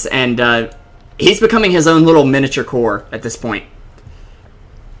Ags, and he's becoming his own little miniature core at this point.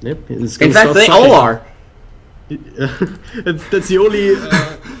 Yep. In fact, they all are. That's the only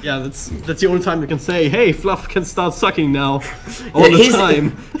that's the only time you can say, hey, Fluff can start sucking now all the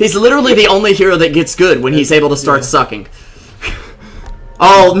time. He's literally the only hero that gets good when he's able to start sucking.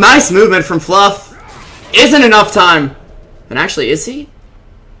 Oh, nice movement from Fluff. Isn't enough time. And actually, is he?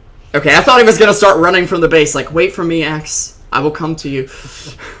 Okay, I thought he was gonna start running from the base, like, wait for me, Axe. I will come to you.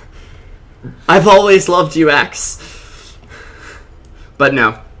 I've always loved you, Axe. But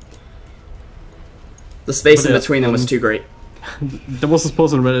no. The space in between them was too great. There was this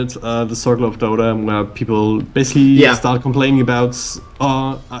post on Reddit, the Circle of Dota, where people basically started complaining about,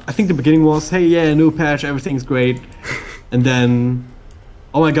 I think the beginning was, hey, yeah, new patch, everything's great. And then,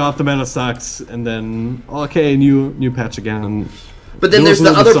 oh my god, the meta sucks. And then, okay, new patch again. But then there's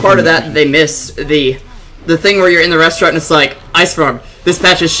the other part of that they missed. The thing where you're in the restaurant and it's like, Ice Frog, this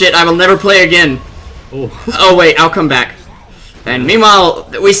patch is shit, I will never play again. Oh wait, I'll come back. And meanwhile,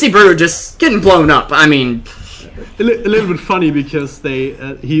 we see Brew just getting blown up. I mean, a little bit funny because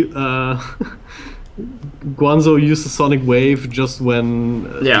Guanzo used the Sonic Wave just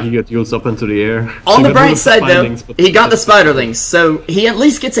when he got used up into the air. On the bright side, though, he got the Spiderlings, so he at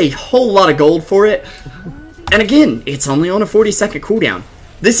least gets a whole lot of gold for it. And again, it's only on a 40-second cooldown.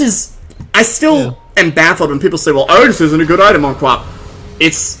 This is... I still am baffled when people say, well, oh, this isn't a good item on Quap.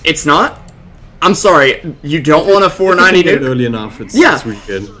 It's not? I'm sorry, you don't want a 490 nuke? Early enough, it's really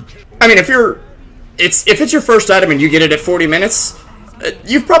good. I mean, if it's your first item and you get it at 40 minutes,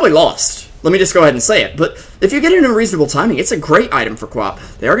 you've probably lost. Let me just go ahead and say it. But if you get it in a reasonable timing, it's a great item for Quap.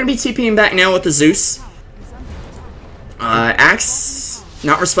 They are going to be TPing back now with the Zeus. Axe,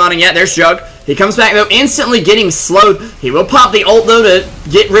 not responding yet. There's Jug. He comes back, though, instantly getting slowed. He will pop the ult, though, to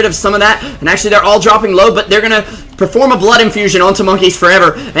get rid of some of that. And actually, they're all dropping low, but they're going to perform a blood infusion onto Monkeys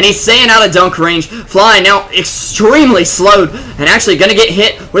Forever. And he's staying out of dunk range. Fly now extremely slowed. And actually going to get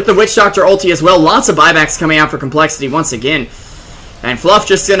hit with the Witch Doctor ulti as well. Lots of buybacks coming out for Complexity once again. And Fluff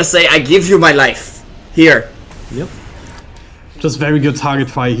just going to say, I give you my life. Here. Yep. Just very good target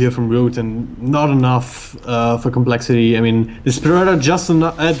fire here from Root, and not enough for Complexity. I mean, the Spirit just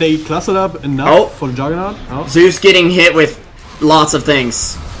enough. They clustered up enough for the Juggernaut. Zeus getting hit with lots of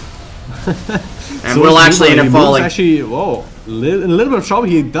things. And so will actually end up falling. Actually, whoa, in a little bit of trouble.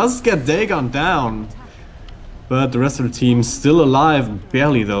 He does get Dagon down. But the rest of the team still alive,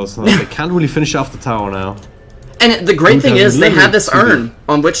 barely though, so they can't really finish off the tower now. And the great thing is, they have this urn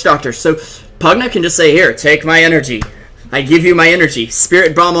on Witch Doctor, so Pugna can just say, here, take my energy. I give you my energy.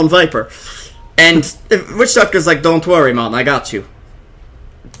 Spirit Bomb on Viper. And Witch Doctor's like, don't worry, man, I got you.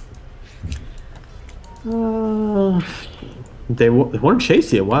 They want to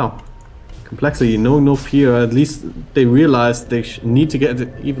chase here, wow. Complexity, no fear. At least they realized they need to get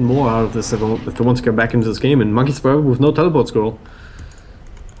even more out of this if they want to get back into this game. And Monkey Spur with no teleport scroll.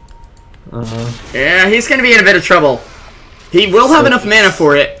 Yeah, he's going to be in a bit of trouble. He will have enough mana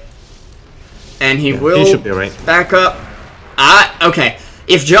for it. And he should be right. Back up. Okay.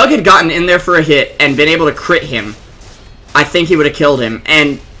 If Jug had gotten in there for a hit and been able to crit him, I think he would have killed him.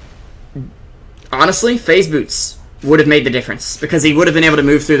 And honestly, Phase Boots would have made the difference, because he would have been able to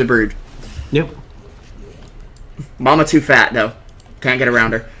move through the Brood. Yep. Mama too fat, though. Can't get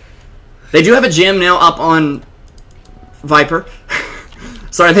around her. They do have a gym now up on Viper.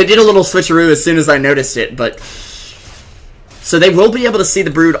 Sorry, they did a little switcheroo as soon as I noticed it, but... So they will be able to see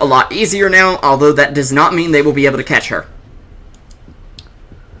the Brood a lot easier now, although that does not mean they will be able to catch her.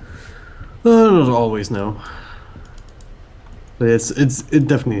 Not always, no. But it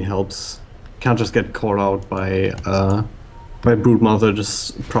definitely helps. Can't just get caught out by Broodmother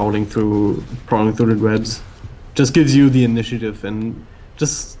just prowling through the webs. Just gives you the initiative, and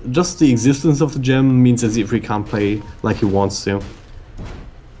just the existence of the gem means as if he can't play like he wants to.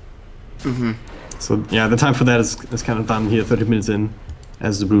 Mm-hmm. So yeah, the time for that is kind of done here, 30 minutes in,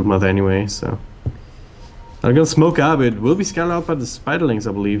 as the Broodmother anyway. So I'm gonna smoke up. It will be scouted out by the Spiderlings,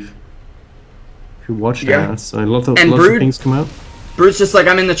 I believe. If you watch that, so lots of things come out. Brood's just like,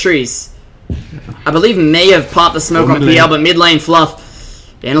 I'm in the trees. I believe may have popped the smoke on PL, but mid lane Fluff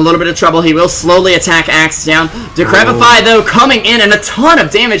in a little bit of trouble. He will slowly attack Axe down. Decrepify, though, coming in and a ton of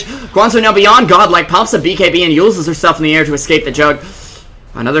damage. Guanzo now beyond godlike, pops a BKB and uses herself in the air to escape the jug.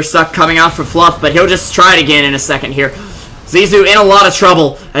 Another suck coming out for Fluff, but he'll just try it again in a second here. Zizou in a lot of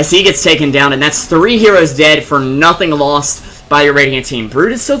trouble as he gets taken down, and that's 3 heroes dead for nothing lost by your Radiant team.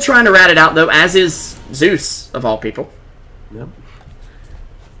 Brood is still trying to rat it out, though, as is Zeus, of all people. Yep.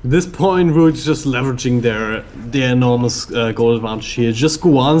 At this point, Brood's just leveraging their enormous goal advantage here. Just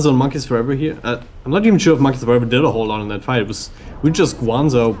Guanzo and Monkeys Forever here. I'm not even sure if Monkeys Forever did a whole lot in that fight. It was with just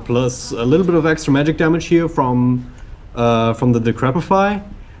Guanzo plus a little bit of extra magic damage here from the Decrepify,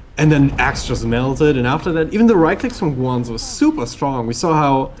 and then Axe just melted. And after that, even the right clicks from Guanzo was super strong. We saw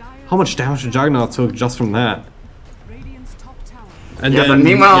how much damage the Juggernaut took just from that. And yeah, then, but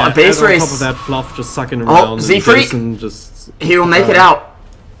meanwhile, a base race. On top of that, Fluff just sucking around. Oh, Z-Freak! Just he will make it out.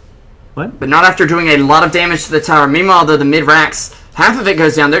 What? But not after doing a lot of damage to the tower. Meanwhile, though, the mid racks, half of it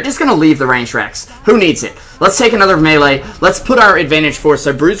goes down. They're just going to leave the range racks. Who needs it? Let's take another melee. Let's put our advantage force.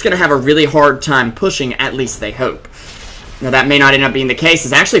 So Brood's going to have a really hard time pushing, at least they hope. Now, that may not end up being the case,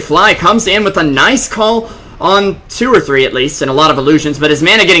 as actually Fly comes in with a nice call on 2 or 3 at least, and a lot of illusions, but his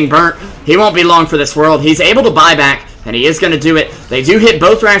mana getting burnt. He won't be long for this world. He's able to buy back, and he is going to do it. They do hit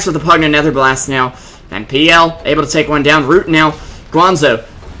both racks with the Pugna Nether Blast now, and PL able to take one down. Root now. Guanzo,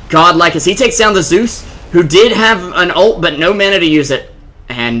 godlike, as he takes down the Zeus, who did have an ult, but no mana to use it,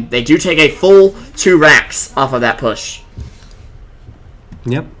 and they do take a full 2 racks off of that push.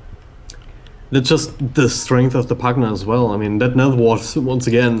 Yep. That's just the strength of the Pugna as well. I mean, that Nether was once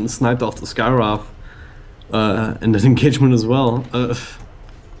again sniped off the Skywrath in that engagement as well.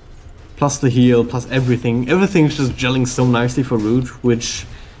 Plus the heal, plus everything. Everything's just gelling so nicely for Root, which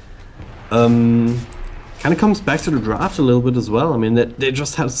kind of comes back to the draft a little bit as well. I mean, they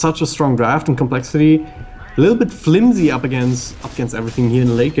just had such a strong draft and complexity. A little bit flimsy up against everything here in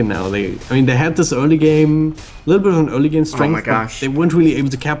Laken now. I mean, they had this early game, a little bit of an early game strength. Oh my gosh. But they weren't really able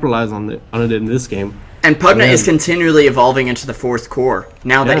to capitalize on it in this game. And Pugna is continually evolving into the 4th core,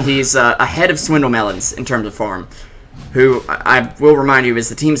 now that he's ahead of Swindlemelons in terms of farm, who, I will remind you, is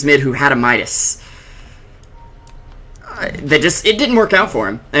the team's mid who had a Midas. It didn't work out for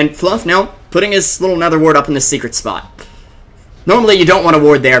him. And Fluff now putting his little nether ward up in the secret spot. Normally you don't want a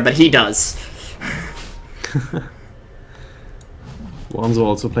ward there, but he does. Guanzo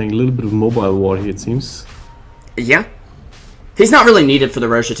also playing a little bit of mobile war here, it seems. Yeah. He's not really needed for the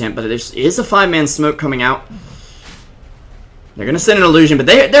Roche attempt, but there is a 5-man smoke coming out. They're going to send an illusion, but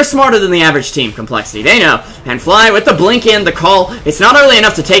they're smarter than the average team, Complexity. They know. And Fly with the blink in, the call. It's not early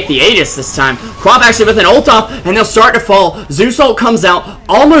enough to take the Aegis this time. Quap actually with an ult off, and they'll start to fall. Zeus ult comes out,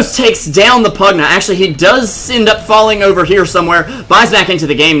 almost takes down the Pugna. Actually, he does end up falling over here somewhere. Buys back into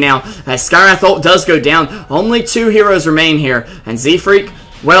the game now, as Skywrath ult does go down. Only 2 heroes remain here. And Z-Freak,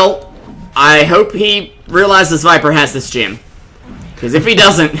 well, I hope he realizes Viper has this gym. Because if he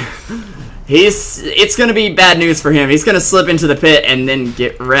doesn't... It's going to be bad news for him. He's going to slip into the pit and then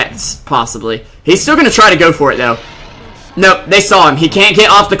get wrecked, possibly. He's still going to try to go for it, though. No, they saw him. He can't get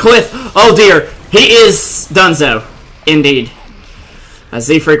off the cliff. Oh, dear. He is Dunzo. Indeed.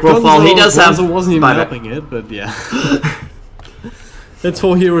 Z-Freak will fall. He does have... Dunzo wasn't even helping it, but yeah. That's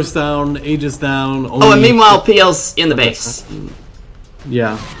 4 heroes down, Aegis down. Oh, and meanwhile, PL's in the base.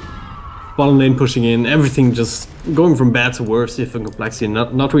 Yeah. Bottom lane pushing in, everything just going from bad to worse here for Complexity.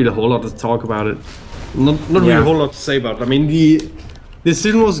 Not really a whole lot to talk about it. Not really a whole lot to say about it. I mean, the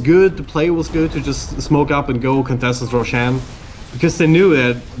decision was good, the play was good to just smoke up and go contest as Roshan. Because they knew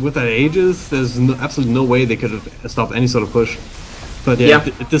that with that Aegis, there's absolutely no way they could have stopped any sort of push. But yeah,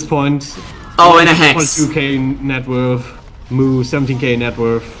 at this point... Oh, and a Hex. 2k net worth, Moo, 17k net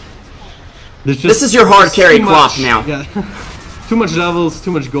worth. This is your hard carry Quap now. Yeah. too much levels,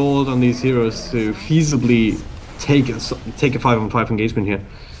 too much gold on these heroes to feasibly take a 5-on-5 engagement here.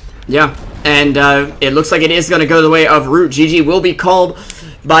 Yeah, and it looks like it is going to go the way of Root. GG will be called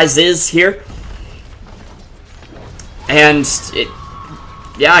by Ziz here. And,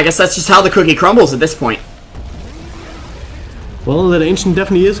 yeah, I guess that's just how the cookie crumbles at this point. Well, that Ancient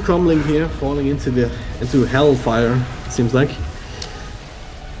definitely is crumbling here, falling into hellfire, it seems like.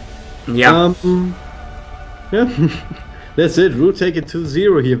 Yeah. Yeah. That's it. Root take it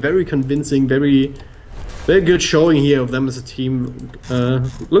 2-0 here. Very convincing, very good showing here of them as a team.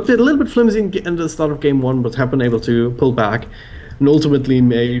 Looked a little bit flimsy in the start of game 1, but have been able to pull back and ultimately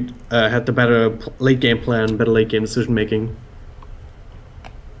had the better late game plan, better late game decision making.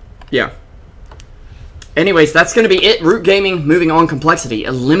 Yeah. Anyways, that's going to be it. Root Gaming moving on. Complexity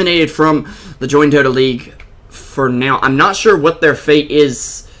eliminated from the JDL League for now. I'm not sure what their fate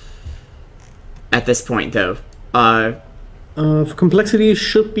is at this point, though. For Complexity,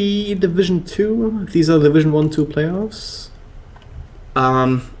 should be Division 2. These are Division 1-2 playoffs.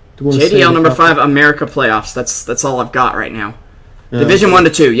 JDL number 5 America playoffs. That's all I've got right now. Division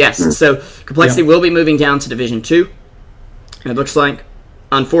 1-2, yes. So Complexity will be moving down to Division 2. It looks like,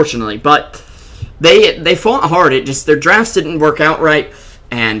 unfortunately, but they fought hard. It just their drafts didn't work out right,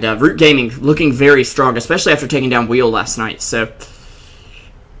 and Root Gaming looking very strong, especially after taking down Wheel last night. So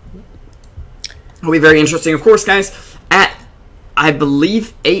it'll be very interesting, of course, guys. At I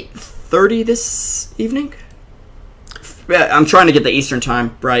believe 8:30 this evening. Yeah, I'm trying to get the Eastern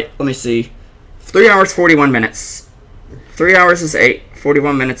time right. Let me see. 3 hours 41 minutes. 3 hours is 8.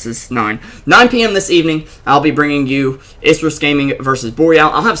 41 minutes is 9. 9 p.m. this evening, I'll be bringing you Isrus Gaming versus Boreal.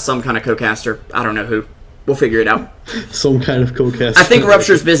 I'll have some kind of co-caster. I don't know who. We'll figure it out. Some kind of co-caster. I think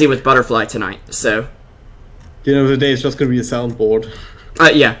Rupture's busy with Butterfly tonight, so. At the end of the day, it's just going to be a soundboard.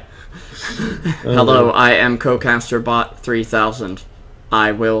 Yeah. Hello, I am co-caster bot 3000.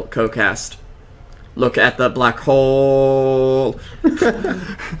 I will co-cast. Look at the black hole.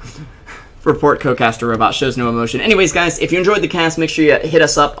 Report co-caster robot shows no emotion. Anyways, guys, if you enjoyed the cast, make sure you hit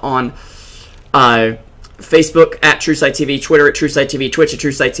us up on Facebook at Truesight TV, Twitter at Truesight TV, Twitch at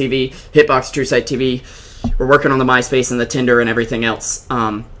Truesight TV, Hitbox at Truesight TV. We're working on the MySpace and the Tinder and everything else.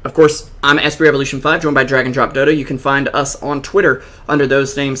 Of course, I'm SP Revolution 5, joined by Dragondrop Dota. You can find us on Twitter under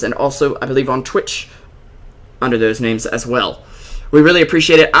those names, and also, I believe, on Twitch under those names as well. We really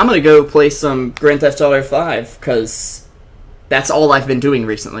appreciate it. I'm going to go play some Grand Theft Auto 5, because that's all I've been doing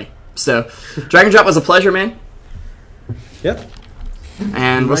recently. So, Dragondrop was a pleasure, man. Yep.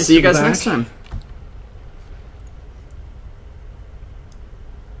 And we'll see you guys next time.